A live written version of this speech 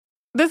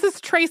This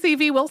is Tracy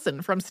V.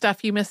 Wilson from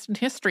Stuff You Missed in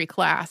History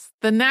class.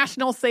 The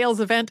national sales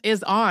event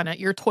is on at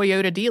your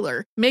Toyota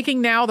dealer, making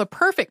now the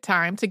perfect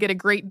time to get a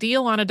great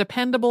deal on a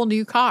dependable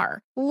new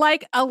car.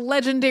 Like a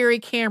legendary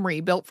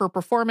Camry built for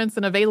performance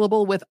and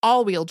available with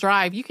all-wheel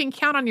drive, you can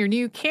count on your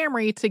new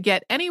Camry to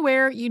get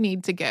anywhere you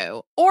need to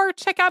go. Or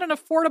check out an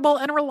affordable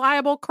and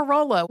reliable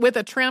Corolla with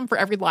a trim for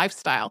every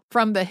lifestyle.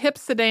 From the hip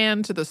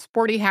sedan to the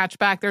sporty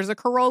hatchback, there's a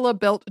Corolla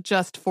built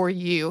just for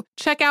you.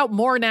 Check out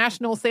more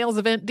national sales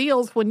event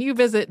deals when you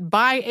visit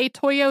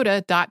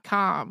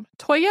buyatoyota.com.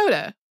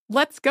 Toyota,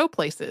 let's go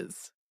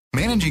places.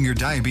 Managing your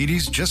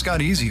diabetes just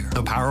got easier.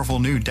 The powerful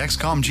new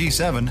Dexcom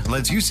G7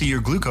 lets you see your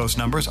glucose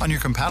numbers on your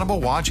compatible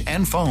watch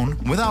and phone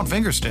without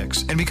finger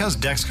sticks. And because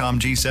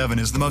Dexcom G7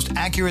 is the most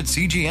accurate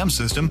CGM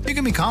system, you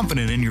can be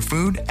confident in your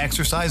food,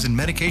 exercise, and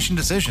medication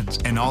decisions.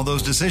 And all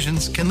those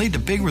decisions can lead to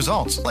big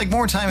results, like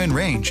more time in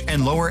range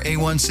and lower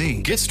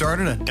A1C. Get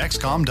started at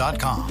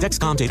Dexcom.com.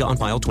 Dexcom data on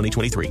file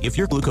 2023. If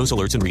your glucose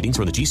alerts and readings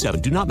from the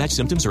G7 do not match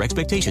symptoms or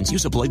expectations,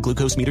 use a blood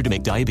glucose meter to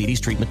make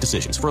diabetes treatment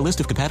decisions. For a list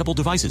of compatible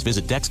devices,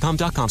 visit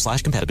Dexcom.com/compatibility.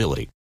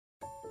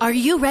 Are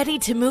you ready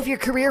to move your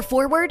career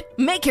forward?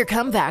 Make your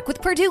comeback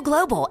with Purdue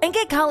Global and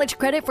get college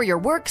credit for your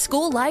work,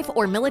 school life,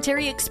 or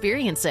military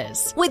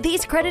experiences. With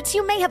these credits,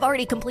 you may have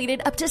already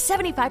completed up to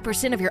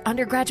 75% of your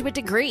undergraduate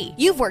degree.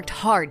 You've worked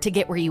hard to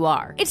get where you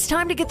are. It's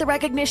time to get the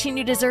recognition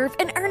you deserve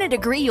and earn a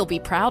degree you'll be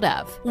proud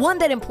of. One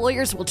that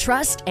employers will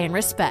trust and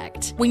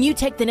respect. When you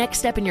take the next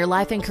step in your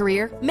life and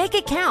career, make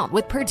it count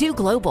with Purdue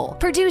Global,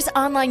 Purdue's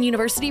online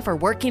university for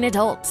working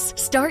adults.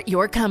 Start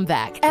your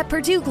comeback at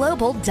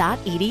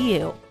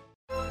purdueglobal.edu.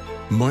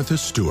 Martha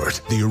Stewart,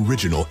 the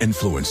original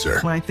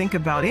influencer. When I think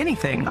about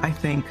anything, I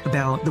think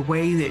about the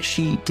way that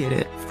she did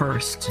it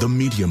first. The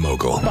media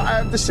mogul.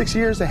 5 to 6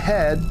 years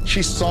ahead,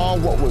 she saw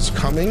what was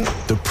coming.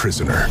 The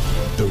prisoner.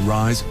 The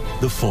rise,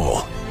 the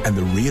fall, and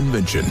the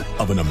reinvention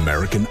of an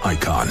American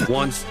icon.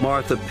 Once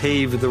Martha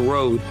paved the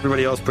road,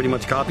 everybody else pretty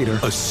much copied her.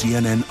 A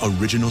CNN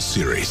original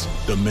series,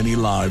 The Many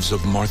Lives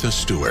of Martha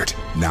Stewart,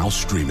 now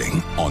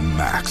streaming on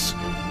Max.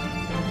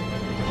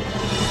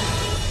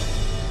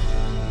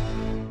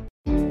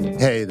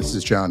 Hey, this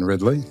is John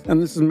Ridley.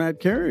 And this is Matt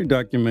Carey,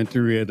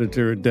 documentary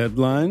editor at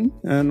Deadline.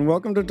 And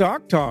welcome to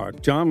Doc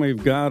Talk. John,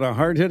 we've got a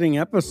hard-hitting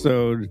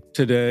episode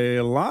today.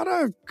 A lot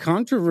of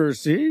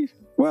controversy.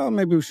 Well,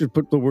 maybe we should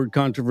put the word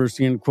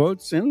controversy in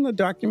quotes in the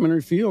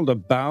documentary field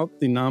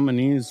about the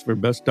nominees for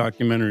Best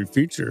Documentary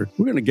Feature.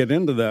 We're going to get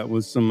into that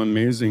with some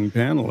amazing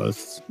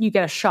panelists. You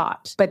get a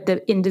shot, but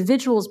the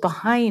individuals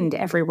behind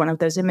every one of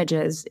those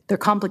images, they're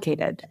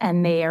complicated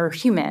and they are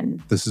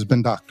human. This has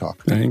been Doc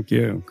Talk. Thank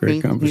you.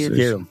 Great conversation.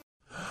 Thank you.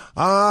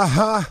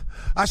 I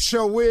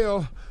sure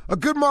will.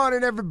 Good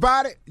morning,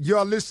 everybody.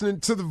 You're listening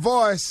to The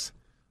Voice.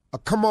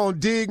 Come on,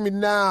 dig me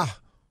now.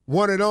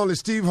 One and only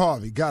Steve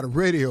Harvey got a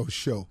radio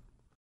show.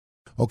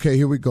 Okay,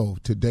 here we go.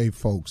 Today,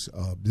 folks,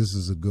 this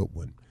is a good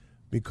one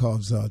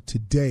because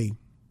today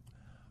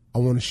I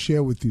want to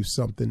share with you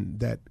something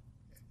that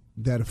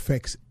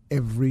affects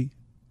every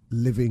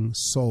living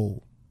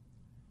soul.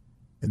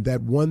 And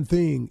that one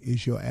thing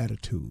is your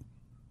attitude.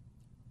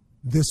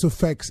 This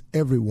affects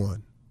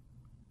everyone.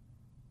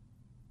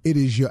 It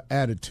is your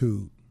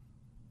attitude.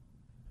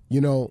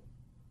 You know,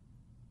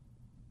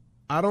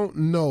 I don't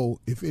know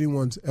if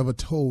anyone's ever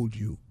told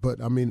you,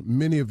 but I mean,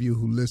 many of you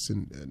who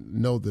listen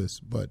know this,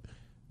 but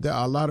there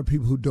are a lot of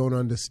people who don't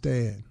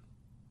understand.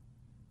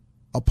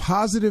 A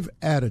positive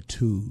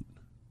attitude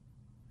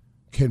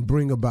can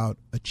bring about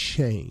a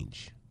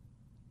change.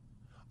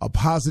 A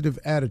positive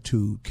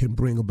attitude can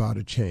bring about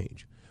a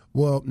change.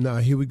 Well, now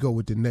here we go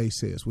with the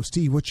naysayers. Well,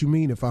 Steve, what you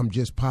mean if I'm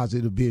just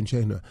positive being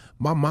changed?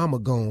 My mama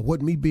gone.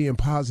 What me being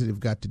positive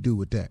got to do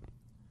with that?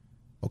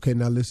 Okay,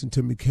 now listen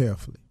to me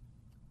carefully.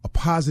 A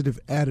positive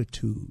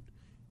attitude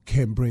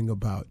can bring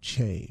about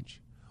change.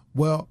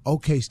 Well,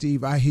 okay,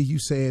 Steve, I hear you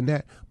saying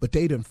that, but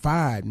they done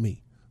fired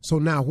me. So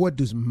now what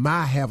does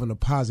my having a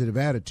positive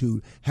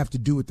attitude have to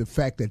do with the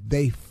fact that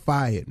they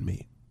fired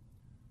me?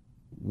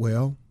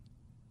 Well,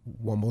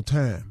 one more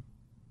time.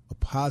 A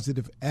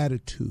positive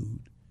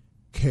attitude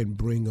can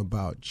bring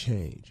about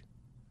change.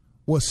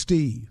 Well,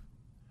 Steve,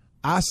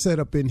 I sat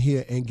up in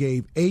here and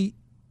gave 8,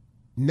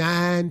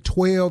 9,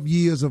 12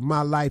 years of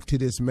my life to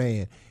this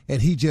man,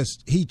 and he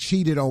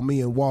cheated on me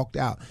and walked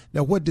out.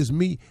 Now, what does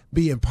me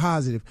being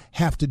positive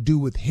have to do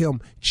with him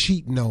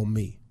cheating on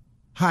me?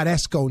 How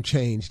that's going to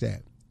change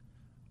that?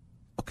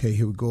 Okay,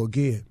 here we go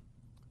again.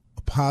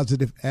 A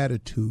positive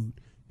attitude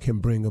can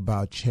bring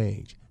about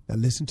change. Now,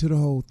 listen to the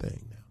whole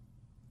thing now.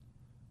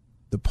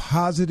 The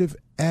positive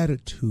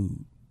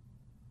attitude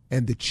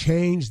and the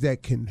change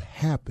that can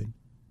happen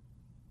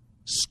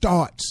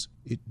starts,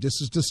 this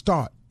is the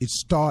start, it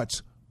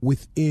starts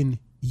within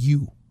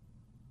you.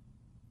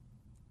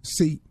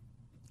 See,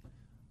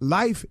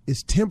 life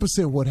is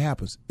 10% what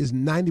happens, is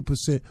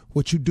 90%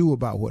 what you do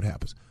about what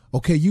happens.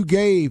 Okay, you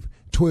gave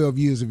 12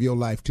 years of your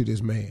life to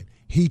this man.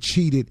 He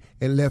cheated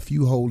and left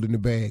you holding the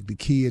bag, the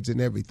kids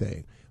and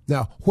everything.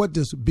 Now, what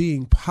does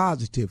being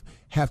positive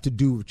have to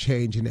do with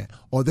changing that?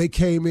 Or they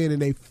came in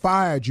and they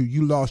fired you.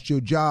 You lost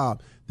your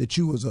job that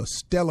you was a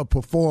stellar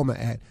performer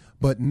at.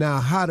 But now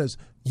how does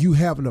you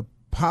having a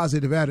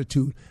positive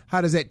attitude,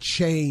 how does that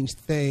change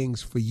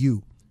things for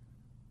you?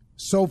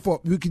 So far,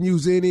 we can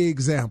use any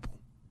example.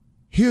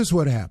 Here's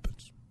what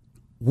happens.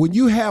 When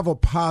you have a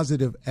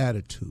positive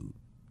attitude,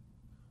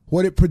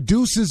 what it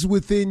produces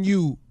within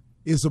you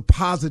is a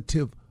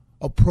positive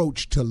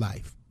approach to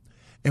life.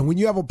 And when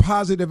you have a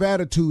positive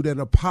attitude and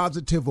a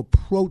positive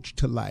approach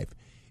to life,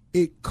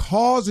 it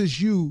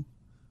causes you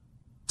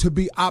to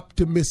be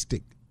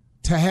optimistic,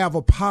 to have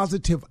a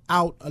positive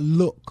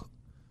outlook,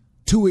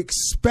 to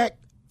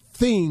expect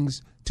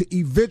things to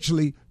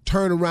eventually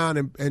turn around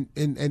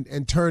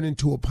and turn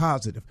into a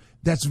positive.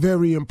 That's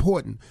very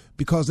important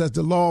because as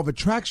the law of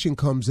attraction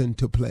comes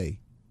into play,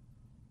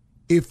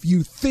 if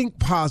you think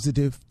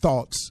positive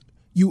thoughts,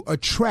 you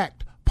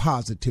attract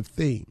positive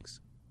things.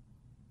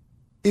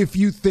 If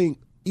you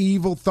think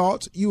evil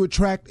thoughts, you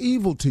attract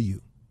evil to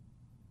you.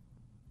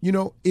 You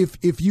know,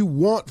 if you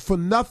want for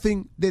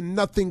nothing, then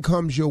nothing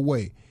comes your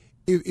way.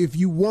 If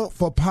you want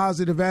for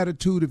positive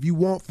attitude, if you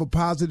want for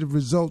positive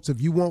results,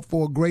 if you want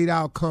for a great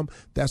outcome,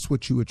 that's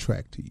what you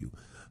attract to you.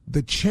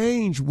 The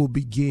change will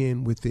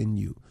begin within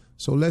you.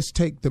 So let's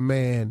take the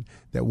man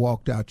that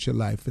walked out your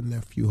life and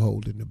left you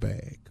holding the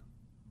bag.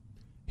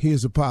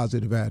 Here's a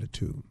positive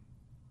attitude.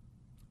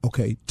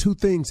 Okay, two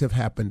things have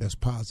happened that's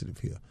positive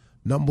here.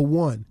 Number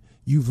one,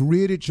 you've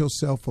ridded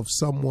yourself of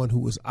someone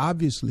who is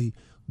obviously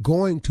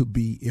going to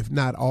be, if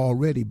not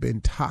already,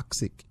 been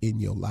toxic in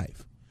your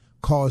life.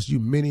 Caused you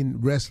many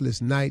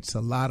restless nights,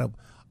 a lot of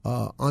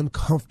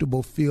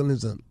uncomfortable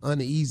feelings and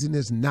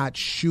uneasiness, not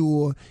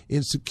sure,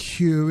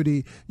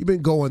 insecurity. You've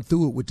been going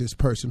through it with this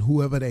person,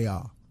 whoever they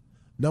are.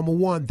 Number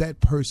one, that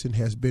person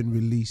has been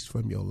released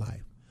from your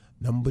life.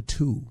 Number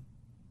two,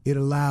 it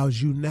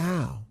allows you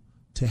now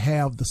to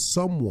have the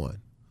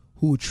someone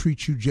who will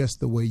treat you just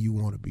the way you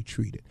want to be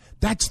treated.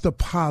 That's the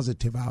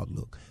positive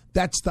outlook.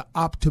 That's the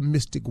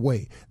optimistic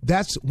way.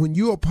 That's when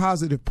you're a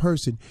positive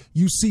person,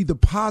 you see the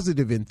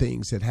positive in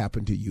things that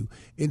happen to you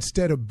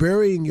instead of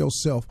burying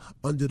yourself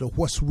under the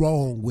what's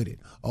wrong with it,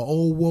 or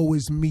oh, woe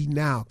is me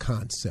now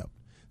concept.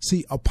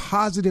 See, a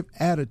positive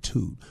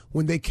attitude,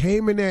 when they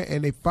came in there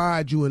and they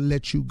fired you and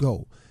let you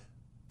go,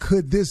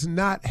 could this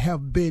not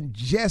have been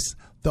just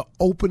the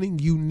opening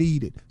you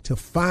needed to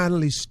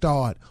finally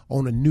start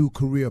on a new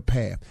career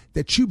path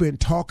that you've been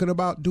talking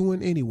about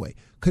doing anyway?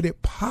 Could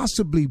it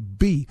possibly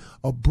be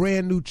a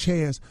brand new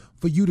chance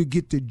for you to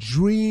get the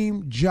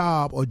dream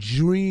job or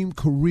dream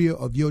career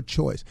of your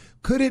choice?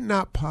 Could it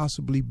not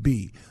possibly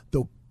be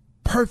the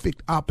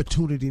perfect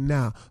opportunity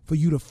now for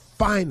you to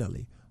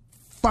finally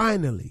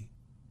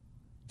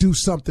do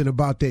something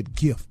about that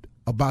gift,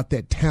 about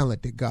that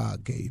talent that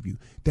God gave you,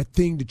 that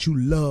thing that you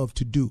love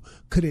to do?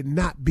 Could it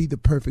not be the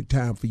perfect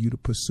time for you to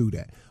pursue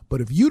that?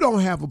 But if you don't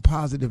have a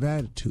positive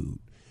attitude,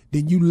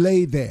 then you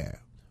lay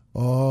there.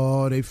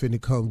 Oh, they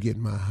finna come get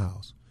my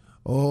house.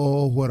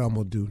 Oh, what I'm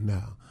gonna do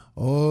now?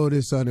 Oh,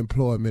 this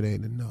unemployment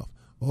ain't enough.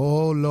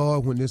 Oh,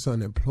 Lord, when this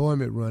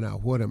unemployment run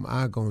out, what am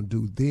I gonna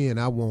do then?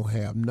 I won't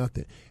have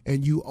nothing.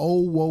 And you,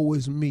 oh, woe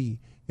is me,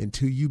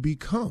 until you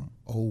become,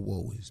 oh,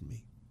 woe is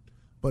me.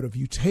 But if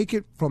you take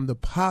it from the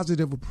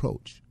positive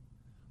approach,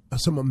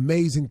 some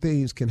amazing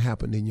things can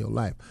happen in your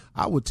life.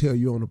 I would tell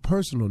you on a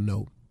personal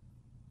note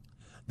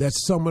that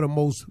some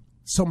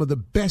of the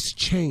best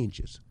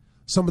changes,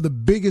 some of the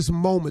biggest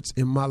moments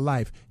in my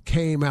life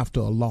came after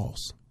a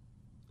loss.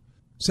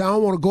 So I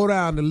don't want to go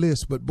down the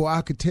list, but boy,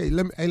 I could tell you,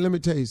 let me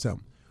tell you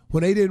something.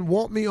 When they didn't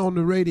want me on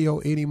the radio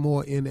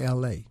anymore in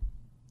LA,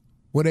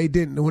 when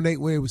they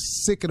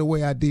was sick of the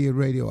way I did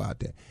radio out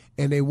there,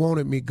 and they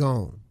wanted me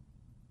gone.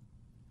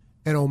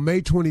 And on May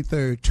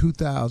 23rd,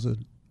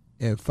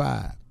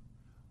 2005,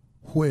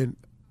 when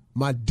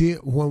my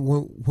deal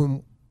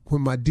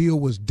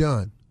was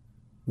done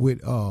with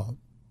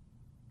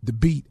the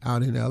Beat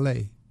out in LA,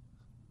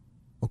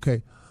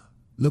 okay,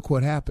 look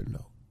what happened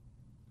though.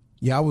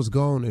 Yeah, I was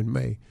gone in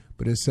May,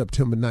 but in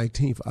September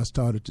 19th, I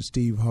started the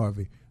Steve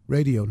Harvey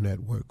Radio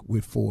Network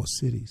with 4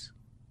 cities.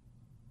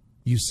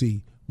 You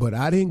see, but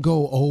I didn't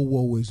go, oh,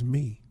 woe is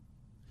me.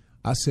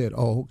 I said,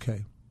 oh,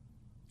 okay.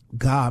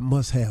 God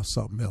must have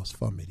something else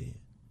for me then.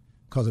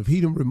 Because if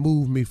he done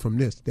removed me from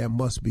this, there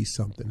must be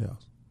something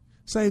else.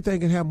 Same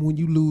thing can happen when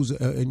you lose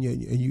and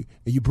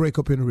you break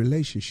up in a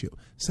relationship.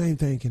 Same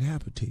thing can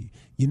happen to you.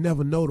 You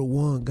never know the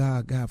one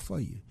God got for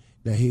you.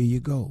 Now here you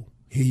go.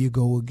 Here you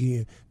go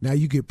again. Now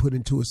you get put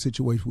into a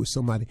situation where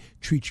somebody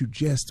treats you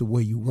just the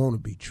way you want to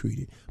be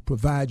treated,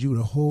 provide you with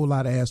a whole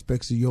lot of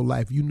aspects of your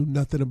life you knew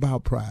nothing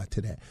about prior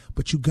to that.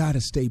 But you got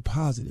to stay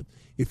positive.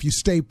 If you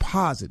stay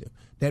positive,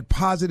 that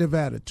positive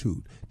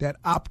attitude, that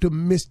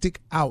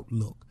optimistic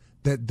outlook,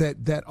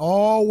 that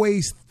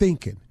always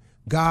thinking,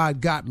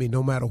 God got me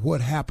no matter what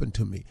happened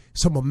to me.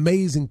 Some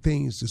amazing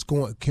things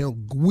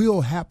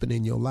will happen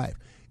in your life.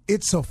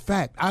 It's a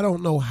fact. I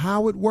don't know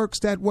how it works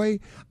that way.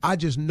 I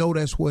just know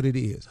that's what it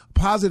is.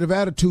 Positive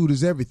attitude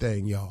is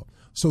everything, y'all.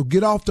 So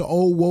get off the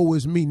old woe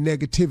is me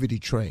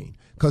negativity train,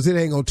 because it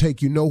ain't going to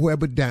take you nowhere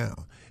but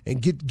down.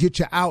 And get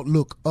your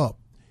outlook up.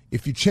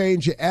 If you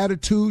change your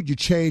attitude, you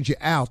change your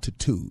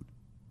altitude.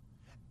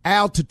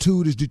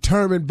 Altitude is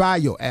determined by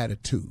your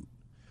attitude.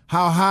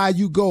 How high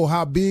you go,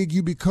 how big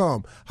you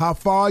become, how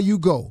far you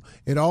go.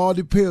 It all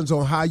depends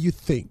on how you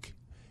think.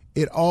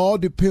 It all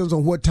depends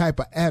on what type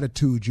of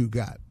attitude you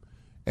got.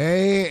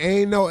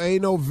 Ain't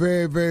no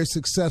very, very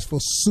successful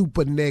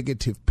super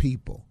negative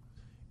people.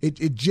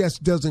 It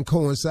just doesn't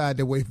coincide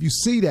that way. If you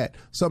see that,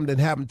 something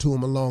happened to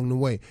them along the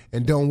way.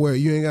 And don't worry,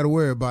 you ain't got to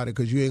worry about it,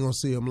 because you ain't going to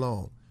see them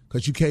long.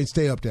 Because you can't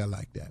stay up there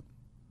like that.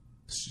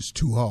 It's just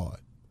too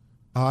hard.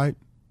 All right?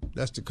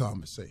 That's the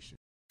conversation.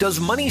 Does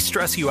money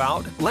stress you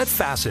out? Let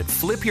Facet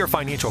flip your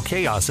financial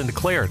chaos into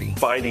clarity.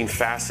 Finding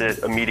Facet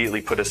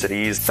immediately put us at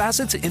ease.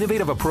 Facet's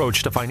innovative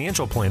approach to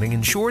financial planning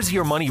ensures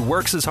your money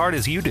works as hard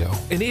as you do,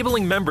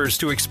 enabling members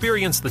to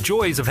experience the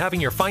joys of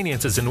having your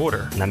finances in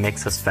order. And that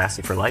makes us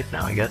Facet for life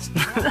now, I guess.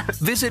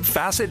 Visit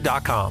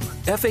Facet.com,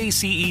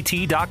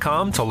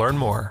 FACET.com to learn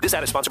more. This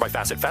ad is sponsored by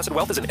Facet. Facet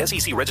Wealth is an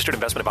SEC-registered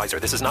investment advisor.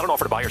 This is not an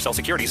offer to buy or sell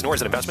securities, nor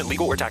is it investment,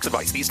 legal, or tax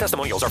advice. These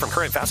testimonials are from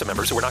current Facet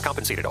members who are not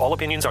compensated. All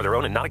opinions are their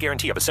own and not a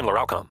guarantee of a similar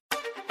outcome.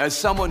 As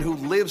someone who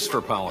lives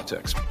for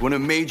politics, when a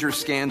major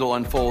scandal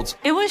unfolds,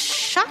 it was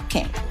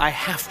shocking. I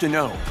have to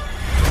know,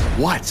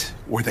 what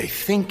were they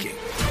thinking?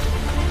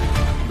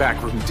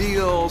 Backroom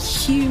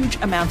deals, huge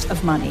amounts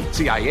of money,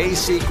 CIA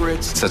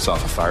secrets, sets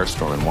off a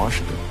firestorm in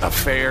Washington,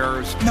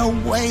 affairs. No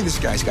way this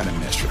guy's got a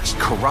mistress.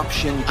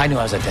 Corruption. I knew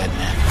I was a dead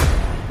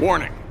man.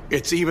 Warning,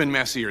 it's even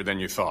messier than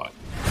you thought.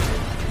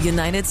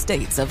 United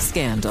States of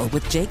Scandal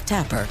with Jake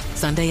Tapper,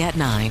 Sunday at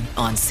 9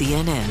 on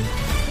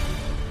CNN.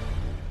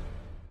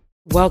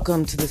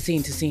 Welcome to the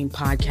Scene to Scene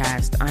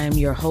podcast. I am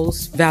your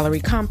host,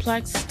 Valerie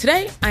Complex.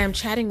 Today, I am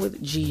chatting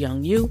with Ji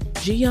Young Yoo.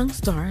 Ji Young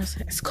stars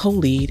as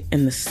co-lead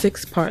in the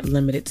 6-part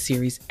limited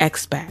series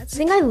Expats. I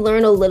think I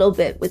learn a little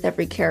bit with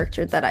every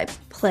character that I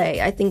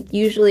play. I think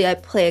usually I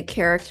play a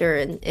character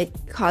and it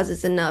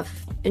causes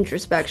enough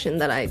introspection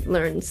that I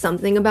learn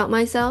something about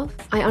myself.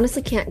 I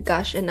honestly can't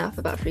gush enough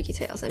about Freaky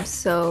Tales. I'm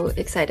so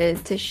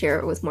excited to share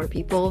it with more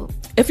people.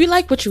 If you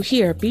like what you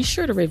hear, be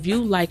sure to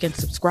review, like, and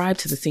subscribe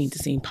to the Scene to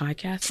Scene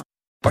podcast.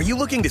 Are you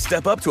looking to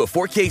step up to a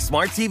 4K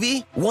smart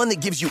TV? One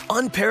that gives you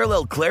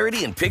unparalleled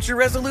clarity and picture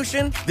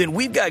resolution? Then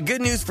we've got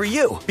good news for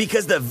you,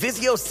 because the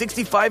Vizio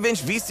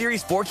 65-inch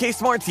V-Series 4K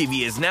smart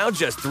TV is now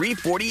just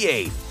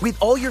 $348. With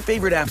all your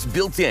favorite apps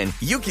built in,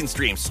 you can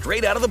stream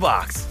straight out of the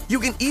box. You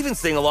can even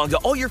sing along to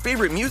all your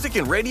favorite music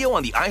and radio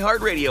on the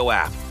iHeartRadio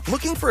app.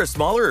 Looking for a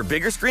smaller or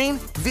bigger screen?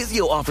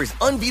 Vizio offers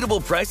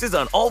unbeatable prices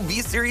on all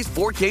V-Series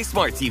 4K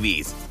smart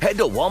TVs. Head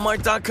to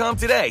Walmart.com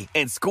today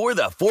and score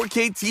the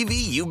 4K TV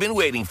you've been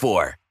waiting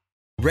for.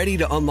 Ready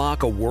to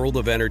unlock a world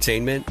of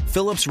entertainment?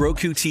 Philips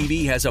Roku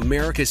TV has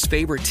America's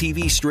favorite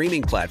TV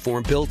streaming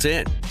platform built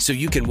in, so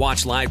you can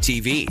watch live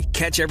TV,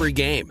 catch every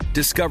game,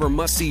 discover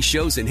must-see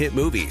shows and hit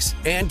movies,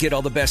 and get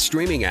all the best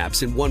streaming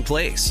apps in one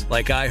place,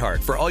 like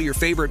iHeart for all your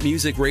favorite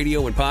music,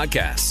 radio, and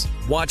podcasts.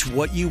 Watch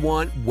what you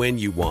want, when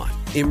you want.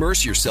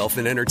 Immerse yourself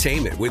in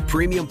entertainment with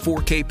premium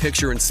 4K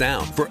picture and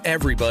sound for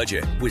every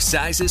budget, with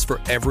sizes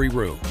for every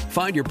room.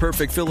 Find your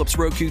perfect Philips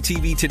Roku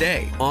TV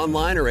today,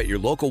 online or at your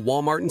local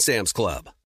Walmart and Sam's Club.